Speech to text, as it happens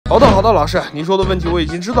好的好的，老师，你说的问题我已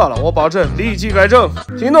经知道了，我保证立即改正。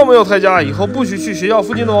听到没有，泰迦，以后不许去学校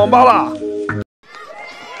附近的网吧了。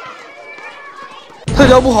泰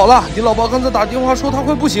迦不好了，你老爸刚才打电话说他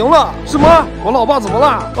快不行了。什么？我老爸怎么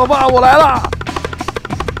了？老爸，我来了。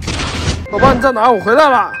老爸你在哪？我回来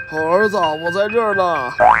了。儿子，我在这儿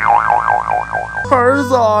呢。儿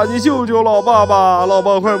子，你救救老爸吧，老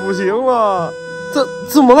爸快不行了。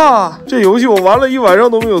怎么了？这游戏我玩了一晚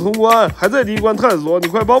上都没有通关，还在第一关探索。你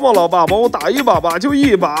快帮帮老爸，帮我打一把吧，就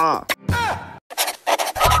一把。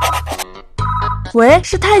喂，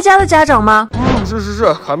是泰迦的家长吗？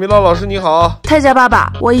是，卡米拉老师你好。泰迦爸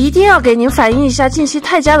爸，我一定要给您反映一下近期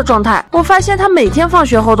泰迦的状态。我发现他每天放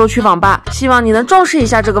学后都去网吧，希望你能重视一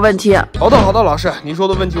下这个问题。好的，老师，你说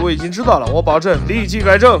的问题我已经知道了，我保证立即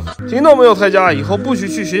改正。听到没有，泰迦，以后不许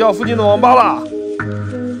去学校附近的网吧了。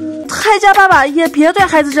泰迦爸爸也别对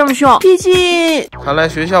孩子这么凶，毕竟……看来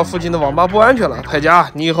学校附近的网吧不安全了。泰迦，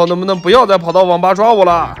你以后能不能不要再跑到网吧抓我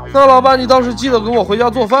了？那老爸，你倒是记得给我回家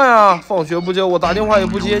做饭啊！放学不接我，打电话也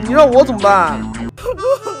不接，你让我怎么办？